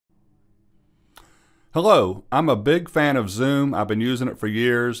Hello, I'm a big fan of Zoom. I've been using it for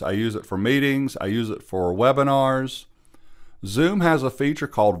years. I use it for meetings. I use it for webinars. Zoom has a feature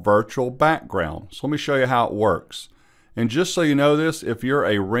called virtual background. So let me show you how it works. And just so you know this, if you're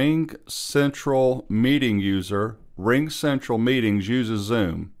a RingCentral meeting user, RingCentral Meetings uses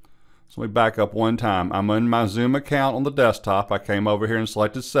Zoom. So let me back up one time. I'm in my Zoom account on the desktop. I came over here and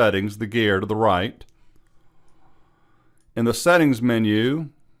selected settings, the gear to the right. In the settings menu,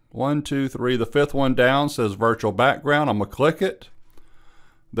 1, 2, 3, the fifth one down says virtual background. I'm going to click it.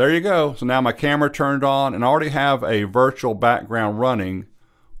 There you go. So now my camera turned on and I already have a virtual background running.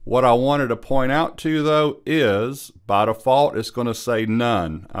 What I wanted to point out to you though is by default it's going to say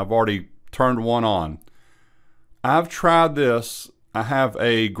none. I've already turned one on. I've tried this. I have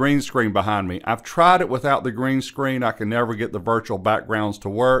a green screen behind me. I've tried it without the green screen. I can never get the virtual backgrounds to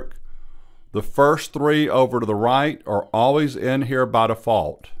work. The first three over to the right are always in here by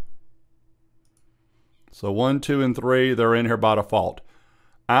default. So 1, 2, and 3, they're in here by default.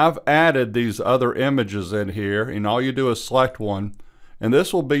 I've added these other images in here, and all you do is select one, and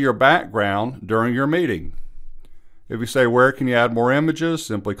this will be your background during your meeting. If you say, where can you add more images?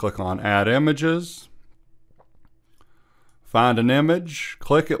 Simply click on Add Images. Find an image,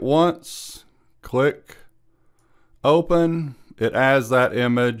 click it once, click Open. It adds that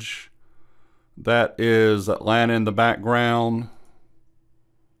image. That is Atlanta in the background.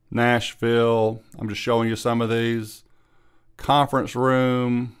 Nashville, I'm just showing you some of these. Conference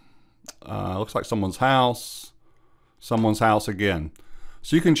room, looks like someone's house again.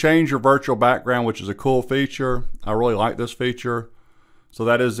 So you can change your virtual background, which is a cool feature. I really like this feature. So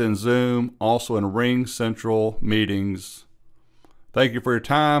that is in Zoom, also in RingCentral Meetings. Thank you for your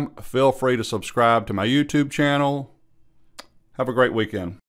time. Feel free to subscribe to my YouTube channel. Have a great weekend.